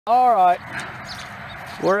All right,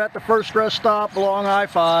 we're at the first rest stop along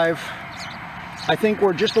I-5. I think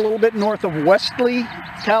we're just a little bit north of Westley,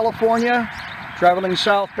 California, traveling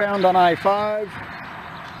southbound on I-5.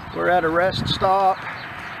 We're at a rest stop.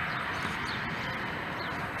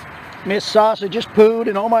 Miss Sasha just pooed,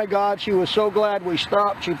 and oh my God, she was so glad we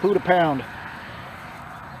stopped. She pooed a pound.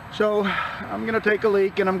 So I'm gonna take a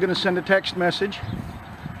leak and I'm gonna send a text message.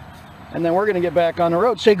 And then we're going to get back on the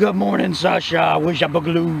road. Say good morning, Sasha. Wish a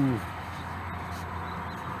boogaloo.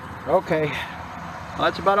 Okay. Well,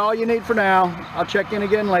 that's about all you need for now. I'll check in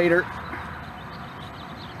again later.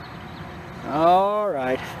 All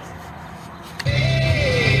right.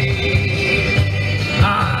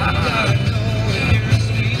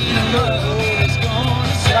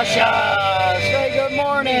 Sasha, say good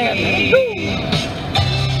morning.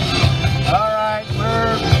 All right,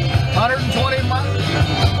 we're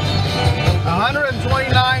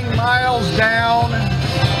 129 miles down,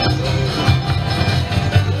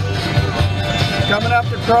 coming up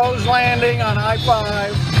to Crow's Landing on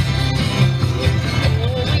I-5.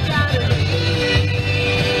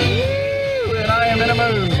 And I am in a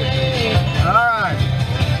mood. Alright,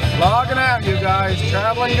 logging out, you guys.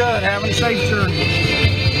 Traveling good, having a safe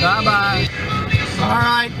journey. Bye-bye.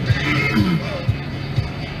 Alright.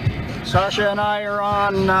 Sasha and I are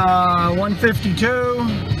on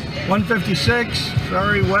 156,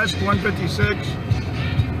 sorry, West 156,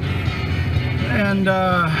 and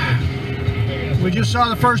we just saw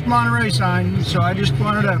the first Monterey sign, so I just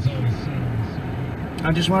wanted to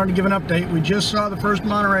give an update. We just saw the first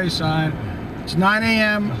Monterey sign. It's 9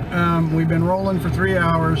 a.m. We've been rolling for 3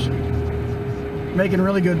 hours, making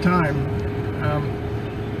really good time.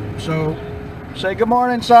 So say good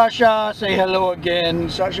morning, Sasha. Say hello again.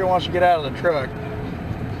 Sasha wants to get out of the truck.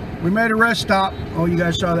 We made a rest stop. Oh, you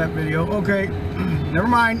guys saw that video. Okay, never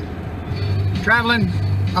mind. Traveling.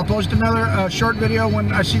 I'll post another short video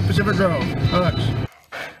when I see Pacific Grove. Hugs.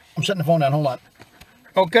 I'm setting the phone down. Hold on.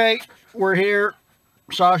 Okay, we're here.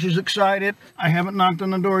 Sasha's excited. I haven't knocked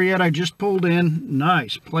on the door yet. I just pulled in.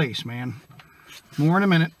 Nice place, man. More in a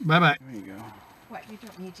minute. Bye-bye. There you go. What, you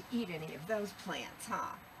don't need to eat any of those plants,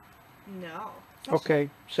 huh? No.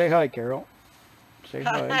 Okay, say hi, Carol. Say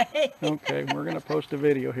hi. Okay, we're going to post a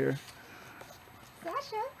video here.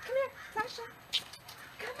 Sasha, come here. Sasha.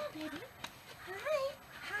 Come on, baby. Hi.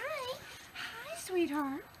 Hi. Hi,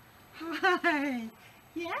 sweetheart. Hi.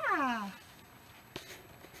 Yeah.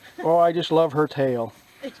 Oh, I just love her tail.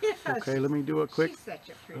 Yes. Okay, let me do a quick She's such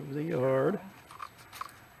a pretty of the yard.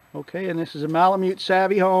 Okay, and this is a Malamute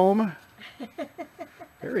Savvy home.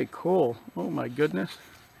 Very cool. Oh my goodness.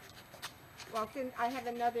 Well, then I have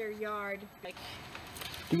another yard. Do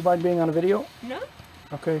you mind being on a video? No.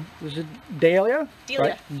 Okay, this is Dahlia? Delia.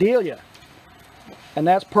 Right? Delia. And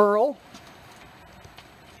that's Pearl.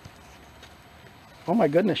 Oh my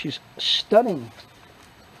goodness, she's stunning.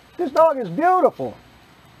 This dog is beautiful.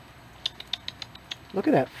 Look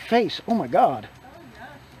at that face. Oh my God. Oh, yeah.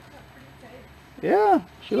 She's got a pretty face. Yeah,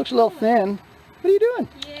 she looks a little thin. What are you doing?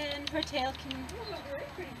 Yeah, and her tail can... Oh, very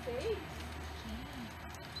pretty face.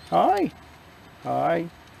 Hi. Hi.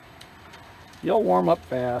 You'll warm up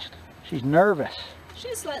fast. She's nervous.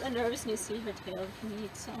 She's slightly nervous and you see her tail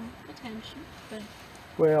needs some attention. But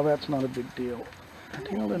Well, that's not a big deal. Her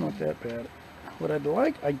tail didn't look that bad. What I'd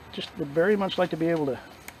like, I just would very much like to be able to...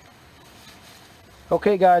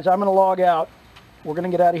 Okay guys, I'm going to log out. We're going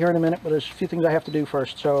to get out of here in a minute, but there's a few things I have to do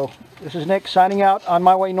first. So, this is Nick signing out on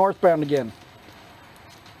my way northbound again.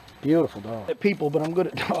 Beautiful dog. At people, but I'm good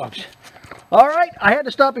at dogs. Alright, I had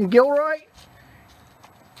to stop in Gilroy.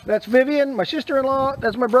 That's Vivian, my sister-in-law.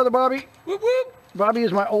 That's my brother Bobby. Whoop, whoop. Bobby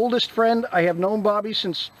is my oldest friend. I have known Bobby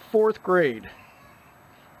since 4th grade.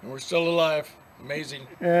 And we're still alive. Amazing.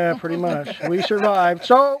 Yeah, pretty much. We survived.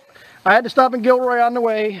 So, I had to stop in Gilroy on the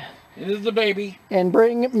way. It is the baby. And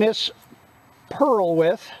bring Miss Pearl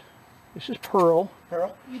with. This is Pearl.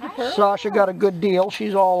 Pearl? Sasha got a good deal.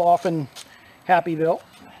 She's all off in Happyville.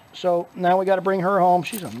 So, now we got to bring her home.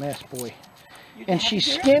 She's a mess, boy. And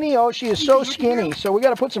she's skinny. Oh, she is so skinny. So, we got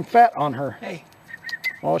to put some fat on her. Hey.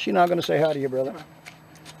 Oh, she's not going to say hi to you, brother.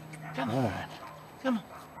 Come on. All right. Come on.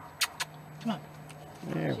 Come on.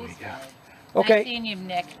 There we go. Okay. Nice seeing you,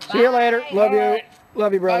 Nick. See you later. Love you. Right.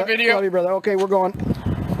 Love you, brother. Bye, video. Love you, brother. Okay, we're going.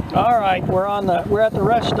 All right, we're at the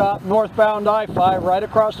rest stop, northbound I-5, right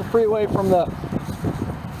across the freeway from the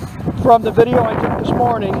video I took this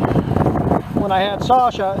morning when I had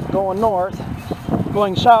Sasha going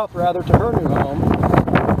south rather, to her new home.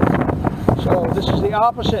 So this is the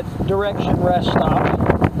opposite direction rest stop,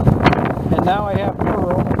 and now I have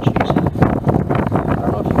Pearl. She's, I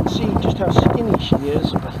don't know if you can see just how skinny she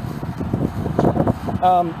is, but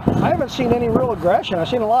I haven't seen any real aggression. I've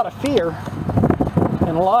seen a lot of fear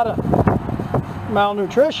and a lot of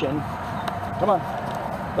malnutrition. Come on.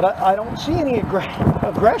 But I don't see any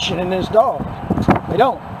aggression in this dog. I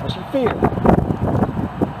don't. I see fear.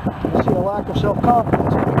 I see a lack of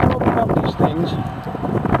self-confidence. I can overcome these things.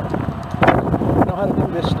 I know how to do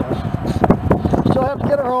this stuff. Still have to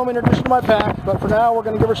get her home, introduce her to my pack, but for now we're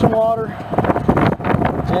going to give her some water.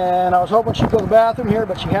 And I was hoping she'd go to the bathroom here,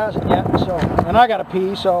 but she hasn't yet. So, and I got to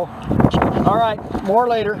pee, so all right, more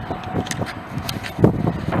later.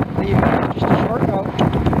 There you go, just a short note.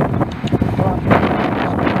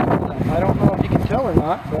 I don't know if you can tell or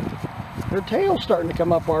not, but her tail's starting to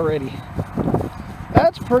come up already.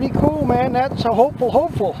 That's pretty cool, man. That's a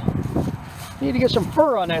hopeful. Need to get some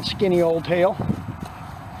fur on that skinny old tail.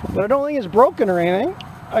 But I don't think it's broken or anything.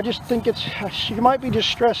 I just think she might be just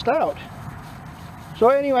stressed out. So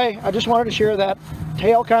anyway, I just wanted to share that.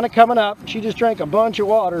 Tail kind of coming up. She just drank a bunch of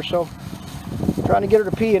water, so I'm trying to get her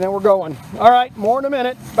to pee and then we're going. All right, more in a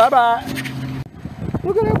minute. Bye-bye.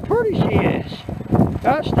 Look at how pretty she is.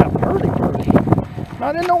 That's the pretty.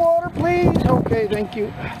 Not in the water, please. Okay, thank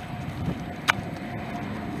you.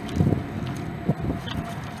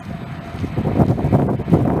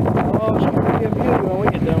 Oh, she's going to be a beauty when we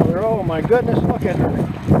get done with her. Oh my goodness, look at her.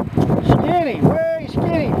 Skinny, way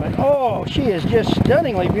skinny, but oh, she is just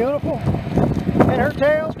stunningly beautiful. And her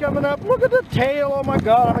tail's coming up. Look at the tail. Oh my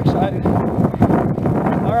God, I'm excited.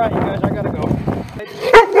 All right, you guys, I gotta go.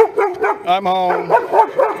 I'm home.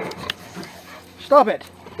 Stop it.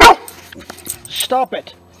 Stop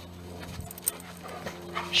it.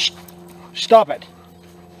 Shh. Stop it.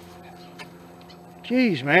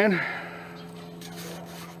 Jeez, man.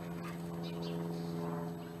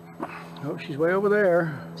 Oh, she's way over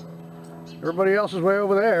there. Everybody else is way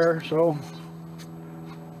over there, so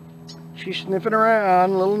she's sniffing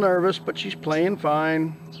around, a little nervous, but she's playing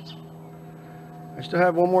fine. I still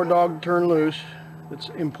have one more dog to turn loose. That's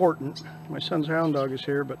important. My son's hound dog is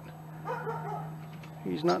here, but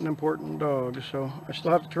he's not an important dog, so I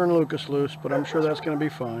still have to turn Lucas loose, but I'm sure that's going to be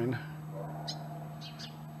fine.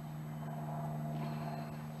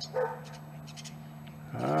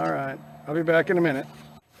 All right, I'll be back in a minute.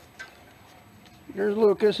 Here's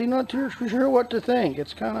Lucas. He's not too sure what to think.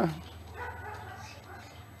 It's kind of...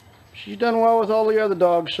 She's done well with all the other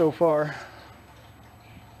dogs so far.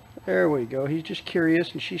 There we go. He's just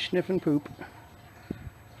curious and she's sniffing poop.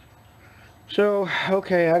 So,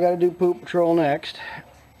 okay, I got to do poop patrol next.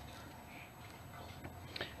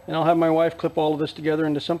 And I'll have my wife clip all of this together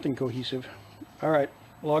into something cohesive. All right,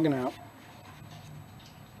 logging out.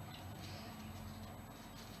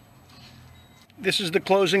 This is the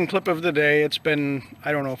closing clip of the day. It's been,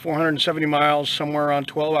 I don't know, 470 miles, somewhere around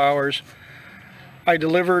 12 hours. I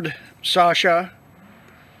delivered Sasha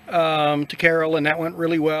to Carol, and that went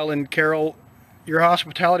really well. And Carol, your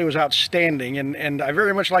hospitality was outstanding, and I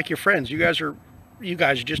very much like your friends. You guys are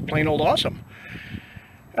just plain old awesome.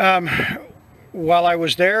 While I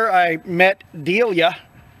was there, I met Delia,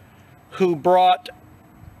 who brought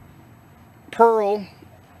Pearl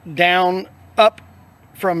down up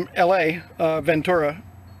from LA, Ventura,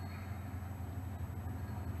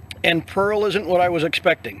 and Pearl isn't what I was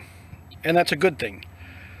expecting, and that's a good thing.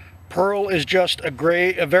 Pearl is just a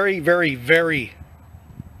very, very, very,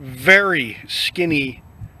 very skinny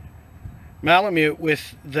Malamute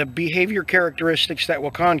with the behavior characteristics that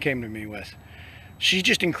Wakan came to me with. She's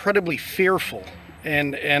just incredibly fearful,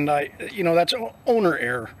 and I, you know, that's owner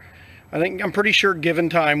error. I'm pretty sure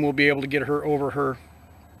given time we'll be able to get her over her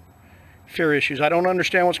fear issues. I don't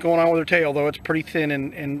understand what's going on with her tail, though. It's pretty thin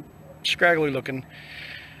and scraggly looking.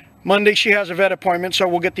 Monday she has a vet appointment, so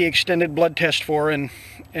we'll get the extended blood test for her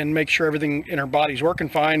and make sure everything in her body's working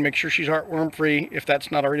fine, make sure she's heartworm free if that's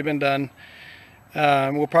not already been done.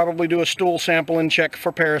 We'll probably do a stool sample and check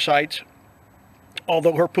for parasites,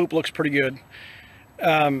 although her poop looks pretty good.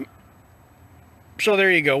 So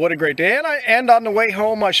there you go. What a great day. And on the way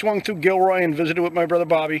home I swung through Gilroy and visited with my brother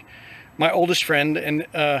Bobby, my oldest friend, and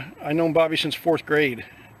I've known Bobby since 4th grade.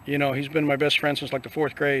 You know, he's been my best friend since like the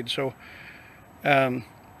 4th grade. So, and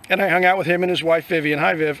I hung out with him and his wife Vivian.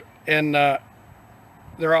 Hi, Viv. And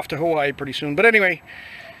they're off to Hawaii pretty soon. But anyway,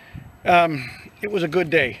 it was a good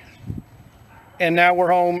day. And now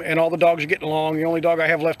we're home, and all the dogs are getting along. The only dog I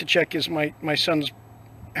have left to check is my son's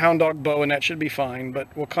hound dog, Bo, and that should be fine.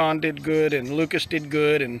 But Wakan did good, and Lucas did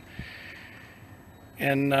good,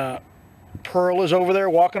 and Pearl is over there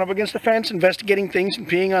walking up against the fence, investigating things and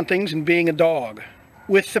peeing on things and being a dog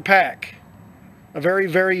with the pack. A very,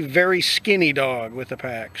 very, very skinny dog with the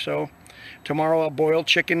pack. So tomorrow I'll boil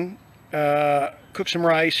chicken, cook some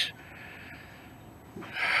rice,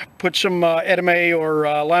 put some edamame or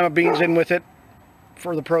lima beans in with it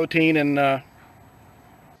for the protein. And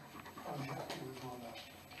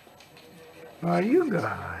how you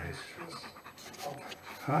guys?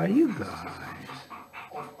 How you guys?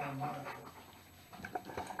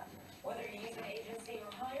 Whether you use an agency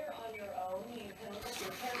or hire on your own, you can look at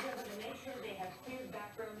your caregiver to make sure they have cleared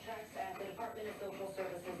background checks at the Department of Social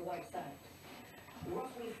Services website.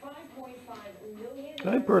 Roughly 5.5 million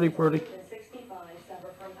Hey, pretty. 65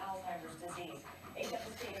 suffer from Alzheimer's disease, a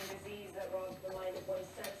devastating disease that robs the mind of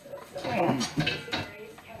one-sixth of citizens.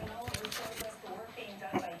 Kevin Oliver shows us the work being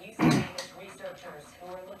done by UC researchers who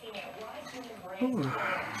are looking at why human brains fail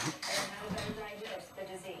and how to better diagnose the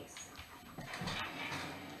disease.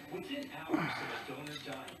 Within hours of a donor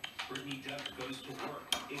dying, Brittany Duck goes to work.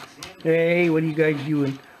 Hey, what are you guys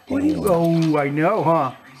doing? What are you? Oh, I know,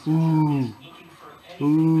 huh? Ooh.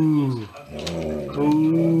 Ooh.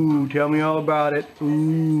 Ooh. Tell me all about it.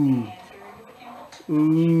 Ooh.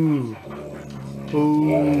 Ooh.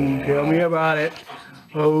 Ooh. Tell me about it.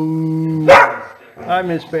 Oh. Hi,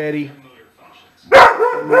 Miss Betty.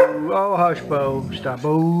 Ooh. Oh, hush, Bo. Stop.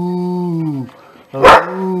 Ooh.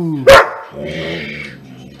 Oh.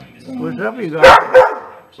 What's up, you guys?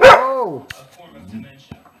 Oh.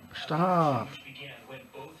 Stop.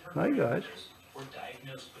 Hi, guys. Were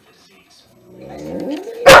diagnosed with the disease.